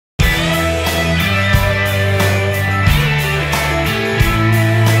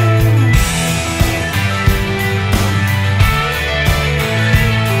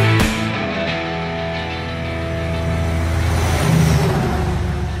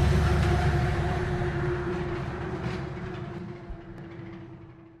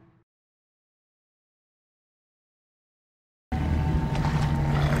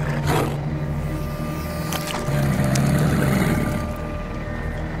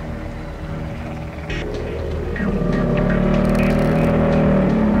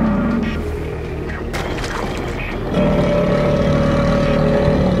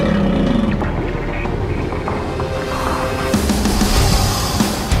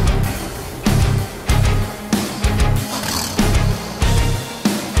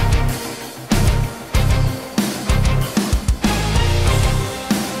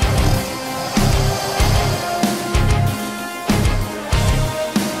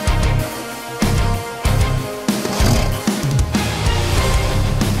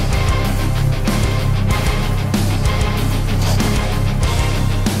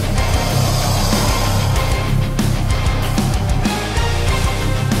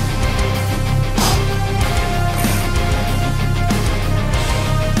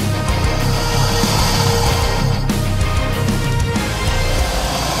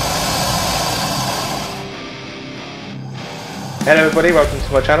Hello everybody, welcome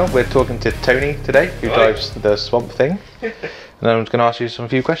to my channel. We're talking to Tony today, who drives the Swamp Thing. And I'm just going to ask you some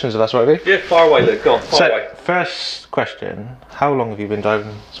few questions, if that's all right with you. Yeah, fire away Luke, go on, fire away. First question, how long have you been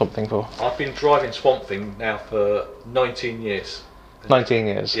driving Swamp Thing for? I've been driving Swamp Thing now for 19 years. 19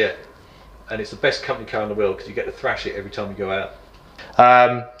 years? Yeah, and it's the best company car in the world because you get to thrash it every time you go out.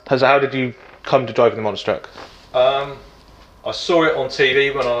 So how did you come to driving the monster truck? I saw it on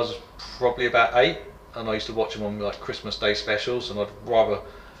TV when I was probably about 8, and I used to watch them on like Christmas Day specials, and I'd rather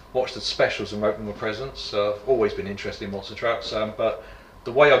watch the specials than open my presents. So I've always been interested in monster trucks, but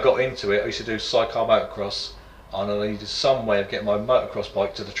the way I got into it, I used to do sidecar motocross, and I needed some way of getting my motocross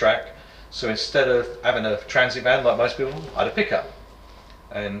bike to the track. So instead of having a transit van like most people, I had a pickup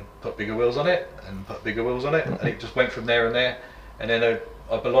and put bigger wheels on it and put bigger wheels on it, and it just went from there and there. And then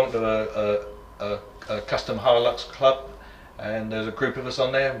I belonged to a custom Hilux club, and there's a group of us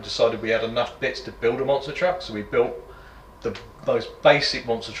on there and decided we had enough bits to build a monster truck, so we built the most basic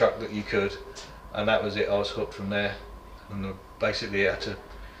monster truck that you could, and that was it. I was hooked from there, and basically had to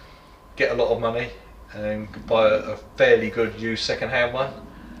get a lot of money and buy a fairly good used second-hand one,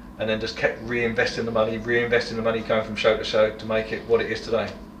 and then just kept reinvesting the money, going from show to show to make it what it is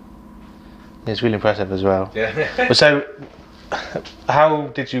today. It's really impressive as well. Yeah. So how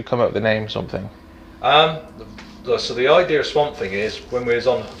did you come up with the name Swamp Thing? So the idea of Swamp Thing is, when we was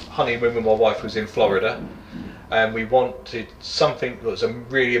on honeymoon with my wife, who was in Florida, and we wanted something that was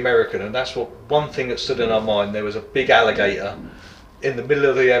really American, and that's what one thing that stood in our mind. There was a big alligator in the middle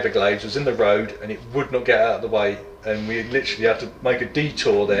of the Everglades, was in the road, and it would not get out of the way, and we literally had to make a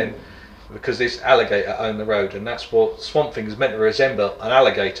detour then because this alligator owned the road, and that's what Swamp Thing is meant to resemble, an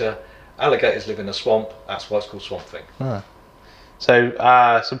alligator. Alligators live in a swamp, that's why it's called Swamp Thing. Ah.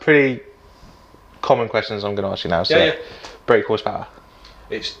 So some pretty common questions I'm going to ask you now. So yeah. Brake horsepower?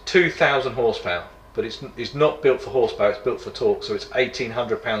 It's 2,000 horsepower, but it's not built for horsepower, it's built for torque, so it's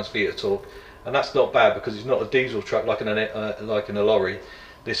 1,800 pounds-feet of torque, and that's not bad because it's not a diesel truck like in a lorry.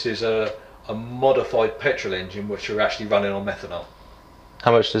 This is a modified petrol engine which are actually running on methanol.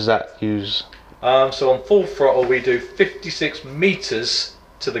 How much does that use? So on full throttle we do 56 metres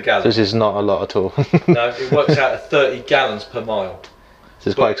to the gallon. This is not a lot at all. No, it works out at 30 gallons per mile. So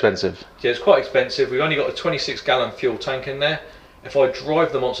it's quite expensive. Yeah, it's quite expensive. We've only got a 26-gallon fuel tank in there. If I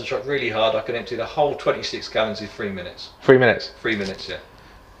drive the monster truck really hard, I can empty the whole 26 gallons in 3 minutes. 3 minutes? 3 minutes, yeah.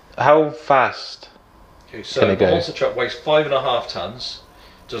 How fast So can it go? the monster truck weighs 5.5 tons,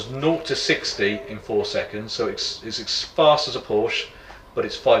 does 0 to 60 in 4 seconds, so it's as fast as a Porsche, but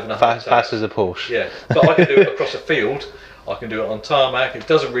it's 5.5 tons. Fast as a Porsche. Yeah, but I can do it across a field, I can do it on tarmac, it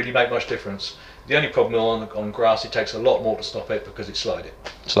doesn't really make much difference. The only problem on grass, it takes a lot more to stop it because it's sliding.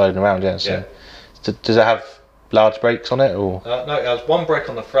 Sliding around, yeah. So does it have large brakes on it, or? No, it has one brake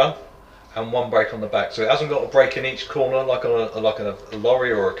on the front and one brake on the back. So it hasn't got a brake in each corner like on a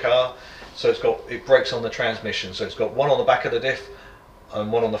lorry or a car. So it brakes on the transmission. So it's got one on the back of the diff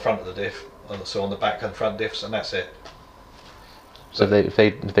and one on the front of the diff. So on the back and front diffs, and that's it. So if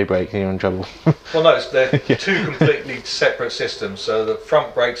they break, you're in trouble. Well, no, they're two completely separate systems. So the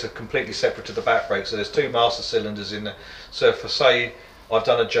front brakes are completely separate to the back brakes. So there's two master cylinders in there. So if say I've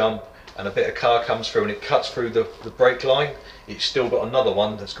done a jump and a bit of car comes through and it cuts through the brake line, it's still got another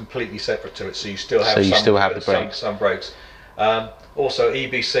one that's completely separate to it. So you still have the brakes. Some brakes. Also,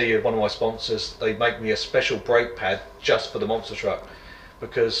 EBC are one of my sponsors. They make me a special brake pad just for the monster truck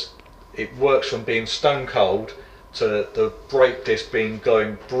because it works from being stone cold to the brake disc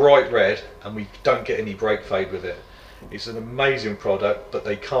going bright red, and we don't get any brake fade with it. It's an amazing product, but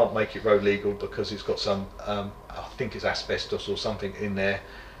they can't make it road legal because it's got some, I think it's asbestos or something in there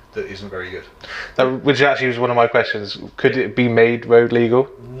that isn't very good. Which actually was one of my questions. Could it be made road legal?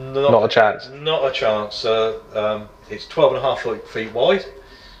 Not a chance. Not a chance. It's 12.5 feet wide,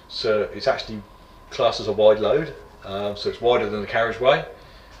 so it's actually classed as a wide load, so it's wider than the carriageway.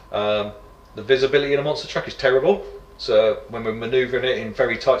 The visibility in a monster truck is terrible, so when we're manoeuvring it in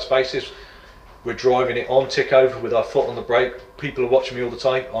very tight spaces, we're driving it on tick over with our foot on the brake. People are watching me all the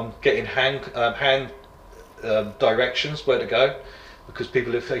time. I'm getting hand directions where to go because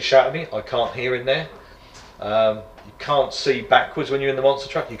people, if they shout at me, I can't hear in there. You can't see backwards when you're in the monster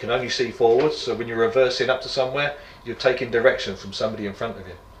truck, you can only see forwards, so when you're reversing up to somewhere, you're taking direction from somebody in front of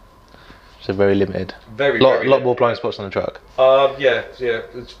you. So very limited. Very lot more blind spots on the truck. Yeah.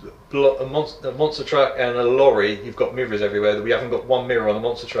 It's a monster truck and a lorry. You've got mirrors everywhere. We haven't got one mirror on a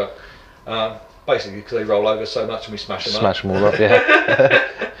monster truck. Basically, because they roll over so much and we smash them up. Smash them all up,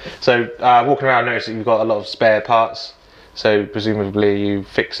 yeah. So walking around, I noticed that you've got a lot of spare parts. So presumably you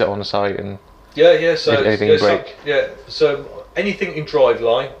fix it on the site and So anything break. So anything in drive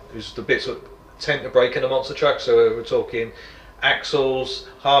line is the bits that tend to break in a monster truck. So we're talking axles,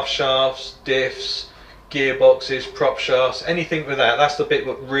 half shafts, diffs, gearboxes, prop shafts, anything with that. That's the bit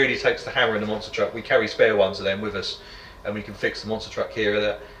that really takes the hammer in the monster truck. We carry spare ones of them with us, and we can fix the monster truck here or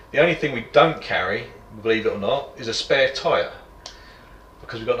there. The only thing we don't carry, believe it or not, is a spare tyre,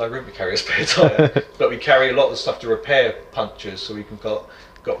 because we've got no room to carry a spare tyre. But we carry a lot of the stuff to repair punctures, so we've got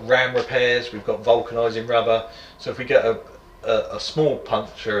ram repairs, we've got vulcanising rubber. So if we get a small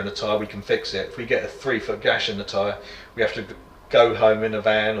puncture in the tyre, we can fix it. If we get a 3-foot gash in the tyre, we have to go home in a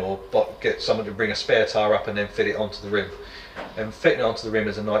van or get someone to bring a spare tyre up and then fit it onto the rim. And fitting it onto the rim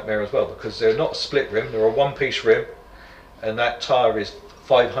is a nightmare as well, because they're not a split rim, they're a one-piece rim, and that tyre is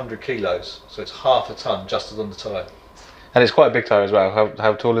 500 kilos, so it's half a tonne just on the tyre. And it's quite a big tyre as well.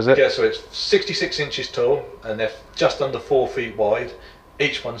 How tall is it? Yeah, so it's 66 inches tall, and they're just under 4 feet wide.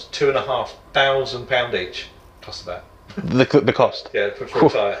 Each one's £2,500 each, plus that. The cost? Yeah, for a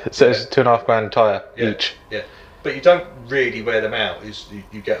tyre. So it's £2,500 tyre each? Yeah, but you don't really wear them out.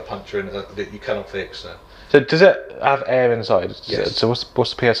 You get a puncture that you cannot fix. So does it have air inside? Yes. So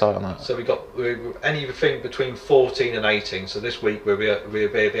what's the PSI on that? So we're anything between 14 and 18. So this week we'll be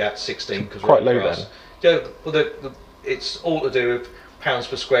at 16 because quite low then. Yeah, well it's all to do with pounds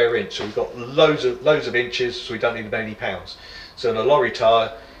per square inch. So we've got loads of inches, so we don't need many pounds. So in a lorry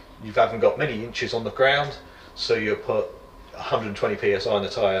tyre, you haven't got many inches on the ground, so you put 120 PSI in the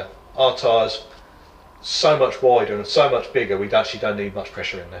tyre. Our tyres so much wider and so much bigger, we actually don't need much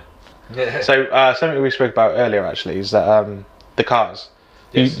pressure in there. Yeah. So something we spoke about earlier actually is that the cars.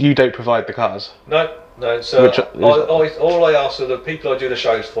 Yes. You don't provide the cars. No. So all I ask of the people I do the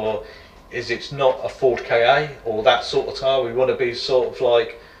shows for is it's not a Ford KA or that sort of tyre. We want to be sort of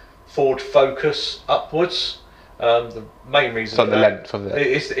like Ford Focus upwards. The main reason for the length of it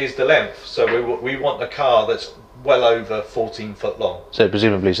is the length. So we want a car that's well over 14 foot long. So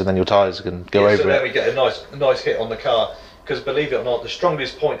presumably, then your tyres can go over it. So then we get a nice hit on the car. Because believe it or not, the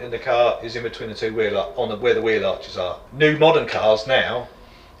strongest point in the car is in between the two wheel where the wheel arches are. New modern cars now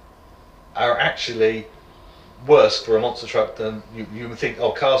are actually worse for a monster truck than you would think.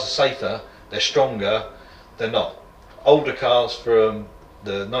 Oh, cars are safer, they're stronger. They're not. Older cars from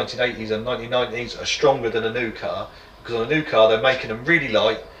the 1980s and 1990s are stronger than a new car, because on a new car they're making them really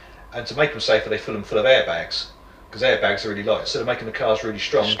light, and to make them safer they fill them full of airbags, because airbags are really light, so they're making the cars really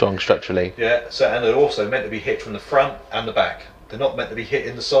strong structurally. Yeah, so and they're also meant to be hit from the front and the back. They're not meant to be hit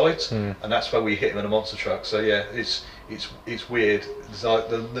in the sides, and that's where we hit them in a monster truck. So yeah, it's weird. It's like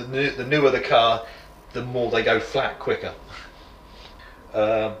the newer the car, the more they go flat quicker.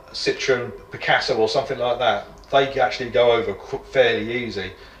 Citroen Picasso or something like that, they actually go over fairly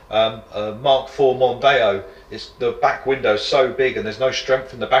easy. Mark IV Mondeo, the back window's so big and there's no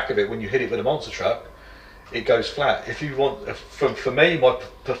strength in the back of it. When you hit it with a monster truck, it goes flat. If you want, for me, my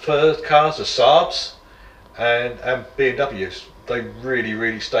preferred cars are Saabs and BMWs. They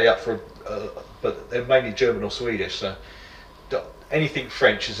really stay up for, but they're mainly German or Swedish. So anything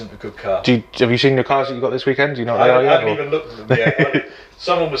French isn't a good car. Have you seen the cars that you got this weekend? Do you know what they are I yet? haven't even looked at them yet.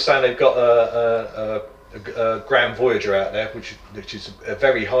 Someone was saying they've got a Grand Voyager out there, which is a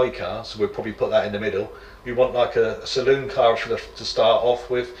very high car. So we'll probably put that in the middle. We want like a saloon car to start off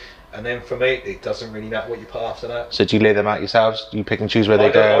with. And then for me, it doesn't really matter what you put after that. So do you lay them out yourselves? Do you pick and choose where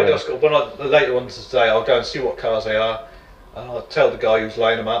they go? Later on today, I'll go and see what cars they are. And I'll tell the guy who's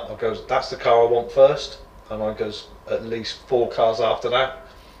laying them up, I goes, that's the car I want first. And I goes, at least 4 cars after that.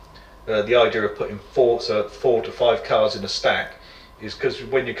 The idea of putting 4 to 5 cars in a stack is because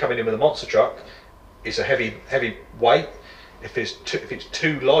when you're coming in with a monster truck, it's a heavy weight. If it's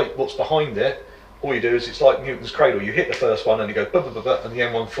too light, what's behind it, all you do is it's like Newton's cradle. You hit the first one and you go buh, buh, buh, buh, and the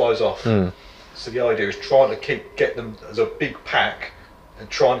M1 flies off. So the idea is trying to get them as a big pack and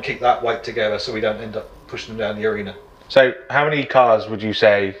try and keep that weight together so we don't end up pushing them down the arena. So how many cars would you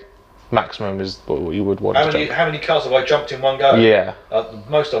say maximum is what you would want to jump? How many cars have I jumped in one go? Yeah. The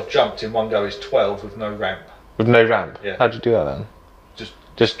most I've jumped in one go is 12 with no ramp. With no ramp? Yeah. How'd you do that then?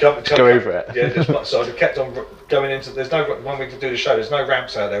 Just go over it. Yeah, so I kept on going into. When we do the show, there's no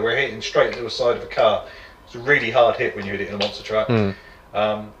ramps out there. We're hitting straight into the side of a car. It's a really hard hit when you hit it in a monster truck.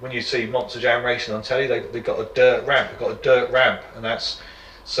 When you see Monster Jam racing on telly, they've got a dirt ramp. They've got a dirt ramp, and that's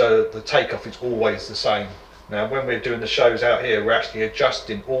so the takeoff is always the same. Now, when we're doing the shows out here, we're actually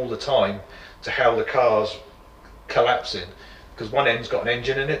adjusting all the time to how the car's collapsing, because one end's got an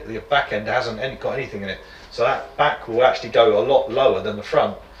engine in it, the back end hasn't got anything in it. So that back will actually go a lot lower than the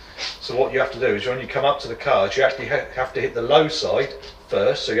front. So what you have to do is when you come up to the cars, you actually have to hit the low side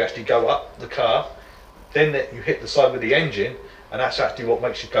first. So you actually go up the car, then you hit the side with the engine, and that's actually what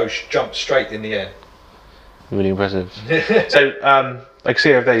makes you jump straight in the end. Really impressive. So I can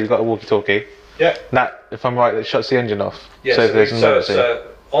see over there you've got a walkie-talkie. Yeah. That, if I'm right, it shuts the engine off. Yeah, so if there's an emergency.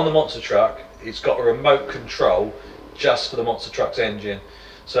 so on the monster truck, it's got a remote control just for the monster truck's engine.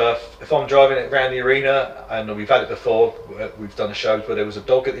 So if I'm driving it around the arena, and we've had it before, we've done a show where there was a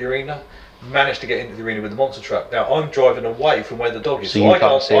dog at the arena, managed to get into the arena with the monster truck. Now I'm driving away from where the dog is, so I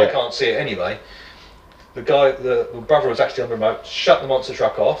can't see it anyway. The guy, my brother was actually on the remote, shut the monster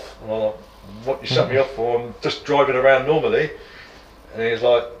truck off. And I'm like, what you shut me off for? I'm just driving around normally. And he's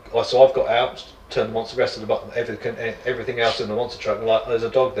like, so I've got out, turned the monster, rest of the button, everything else in the monster truck, and like, there's a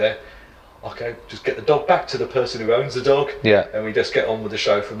dog there. Okay, just get the dog back to the person who owns the dog. Yeah. And we just get on with the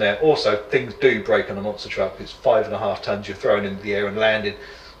show from there. Also, things do break on a monster truck. It's 5.5 tons you're throwing into the air and landing.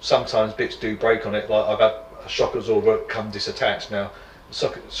 Sometimes bits do break on it. Like I've had a shock absorber come disattached. Now,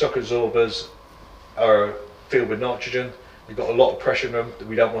 shock absorbers are filled with nitrogen. They've got a lot of pressure in them.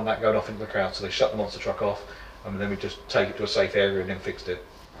 We don't want that going off into the crowd, so they shut the monster truck off, and then we just take it to a safe area and then fixed it.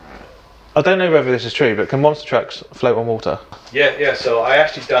 I don't know whether this is true, but can monster trucks float on water? Yeah. So I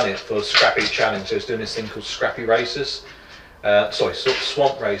actually done it for Scrappy Challenge. So I was doing this thing called Scrappy Races.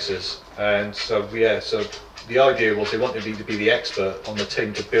 Swamp Races. And so so the idea was they wanted me to be the expert on the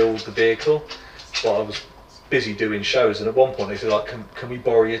team to build the vehicle. But I was busy doing shows, and at one point they said, like, can we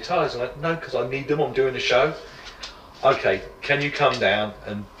borrow your tyres? I'm like, no, because I need them. I'm doing the show. Okay, can you come down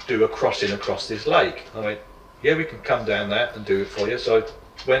and do a crossing across this lake? I went, yeah, we can come down there and do it for you. So I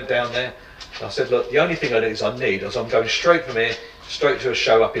went down there. I said, look, the only thing I need is I'm going straight from here, straight to a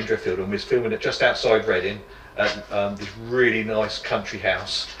show up in Driffield, and we was filming it just outside Reading at this really nice country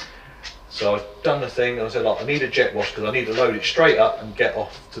house. So I've done the thing, and I said, look, I need a jet wash because I need to load it straight up and get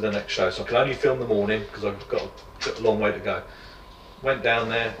off to the next show. So I can only film the morning because I've got a long way to go. Went down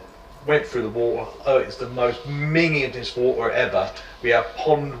there, went through the water. Oh, it's the most mingingest water ever. We have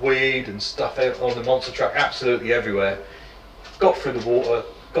pondweed and stuff on the monster truck, absolutely everywhere. Got through the water,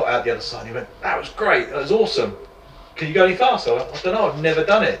 got out the other side, and he went, that was great, that was awesome. Can you go any faster? I don't know, I've never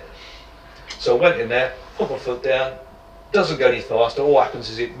done it. So I went in there, put my foot down, doesn't go any faster. All happens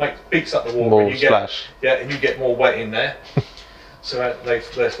is it beats up the water, More and you splash. and you get more wet in there. So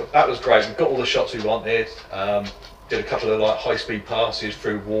that was great. We got all the shots we wanted. Did a couple of like high-speed passes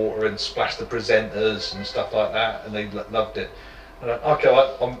through water and splashed the presenters and stuff like that, and they loved it. Okay,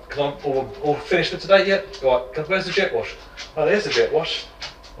 I'm all finished for today yet? Right, where's the jet wash? Oh, there's the jet wash.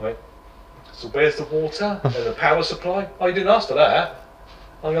 Right. So where's the water and the power supply? Oh, you didn't ask for that.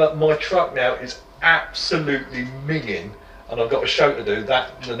 I'm like, my truck now is absolutely minging, and I've got a show to do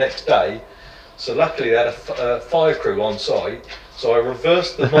that the next day. So luckily they had a fire crew on site. So I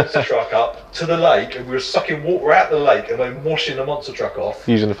reversed the monster truck up to the lake, and we were sucking water out the lake and then washing the monster truck off.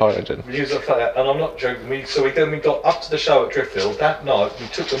 Using the fire engine. Using the fire, and I'm not joking. We got up to the show at Driffield that night. We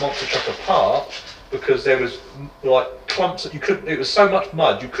took the monster truck apart because there was like clumps that you couldn't. It was so much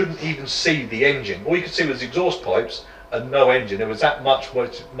mud you couldn't even see the engine. All you could see was exhaust pipes and no engine. There was that much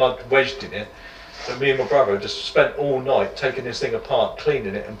mud wedged in it. So me and my brother just spent all night taking this thing apart,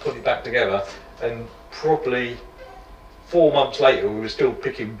 cleaning it, and putting it back together. And probably 4 months later, we were still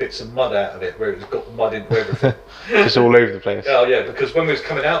picking bits of mud out of it, where it was got mud into everything. Just all over the place. Oh yeah, because when we was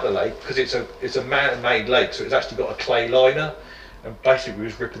coming out the lake, because it's a man-made lake, so it's actually got a clay liner, and basically we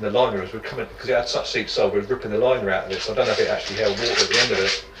was ripping the liner as we were coming, because it had such steep soil, we was ripping the liner out of it. So I don't know if it actually held water at the end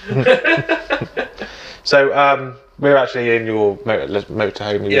of it. So we're actually in your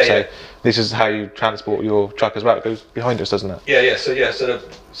motorhome. You would say this is how you transport your truck as well. It goes behind us, doesn't it? Yeah.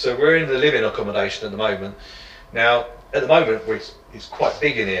 So we're in the living accommodation at the moment. Now, at the moment, it's quite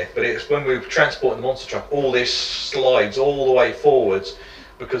big in here, but it's when we're transporting the monster truck, all this slides all the way forwards,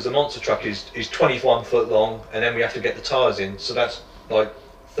 because the monster truck is 21 foot long, and then we have to get the tyres in, so that's like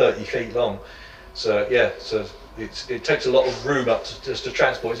 30 feet long. So yeah, so it takes a lot of room up just to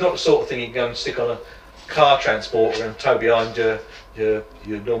transport. It's not the sort of thing you can go and stick on a car transporter and tow behind your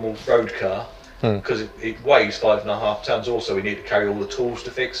normal road car, because it weighs 5.5 tons. Also, we need to carry all the tools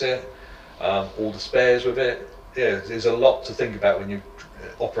to fix it, all the spares with it. Yeah, there's a lot to think about when you're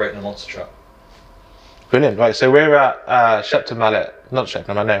operating a monster truck. Brilliant. Right, so we're at Shepton Mallet. Not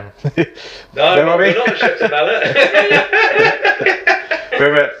Shepton, I know. No, we're not at Shepton Mallet.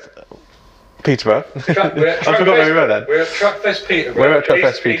 We're at Peterborough. I forgot where we were then. We're at Truckfest Peterborough. We're at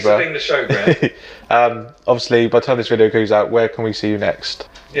Truckfest Peterborough. Being the showground. Obviously, by the time this video goes out, where can we see you next?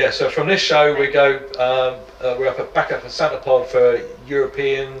 Yeah, so from this show we go. We're back up at Santa Pod for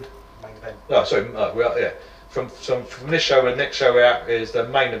European. No, sorry. We're up, yeah. From this show, the next show we're at is the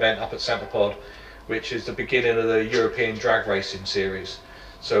main event up at Santa Pod, which is the beginning of the European drag racing series.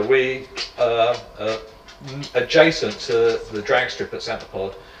 So we are adjacent to the drag strip at Santa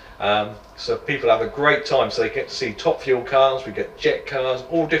Pod, So people have a great time. So they get to see top fuel cars, we get jet cars,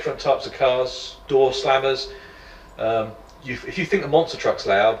 all different types of cars, door slammers. If you think a monster truck's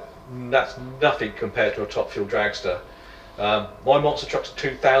loud, that's nothing compared to a top fuel dragster. My monster truck's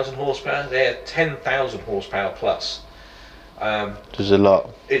 2,000 horsepower. They're 10,000 horsepower plus. There's a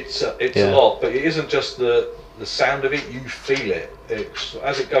lot. It's a lot, but it isn't just the sound of it. You feel it.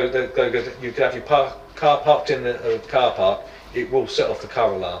 As it goes, you can have your car parked in the car park. It will set off the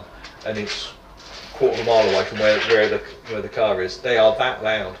car alarm, and it's a quarter of a mile away from where the car is. They are that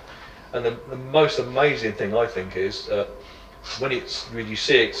loud. And the most amazing thing I think is when you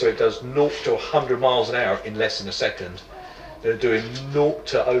see it, so it does 0 to 100 miles an hour in less than a second. They're doing 0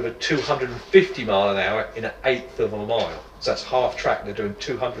 to over 250 mile an hour in an eighth of a mile. So that's half track. They're doing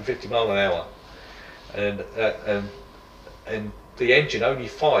 250 mile an hour, and the engine only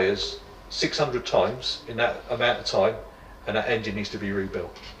fires 600 times in that amount of time, and that engine needs to be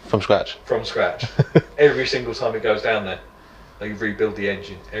rebuilt From scratch. from scratch. Every single time it goes down there, they rebuild the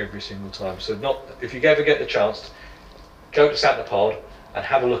engine every single time. So if you ever get the chance, go to Santa Pod and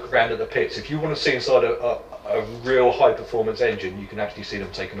have a look around at the pits. If you want to see inside a real high performance engine, you can actually see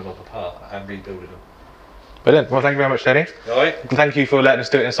them taking them up apart and rebuilding them. Brilliant. Well, thank you very much, Tony. All right. Thank you for letting us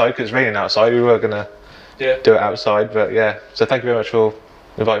do it inside because it's raining outside. We were going to do it outside, but yeah. So thank you very much for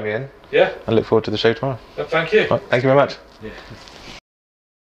inviting me in. Yeah. I look forward to the show tomorrow. Thank you. Right, thank you very much. Yeah.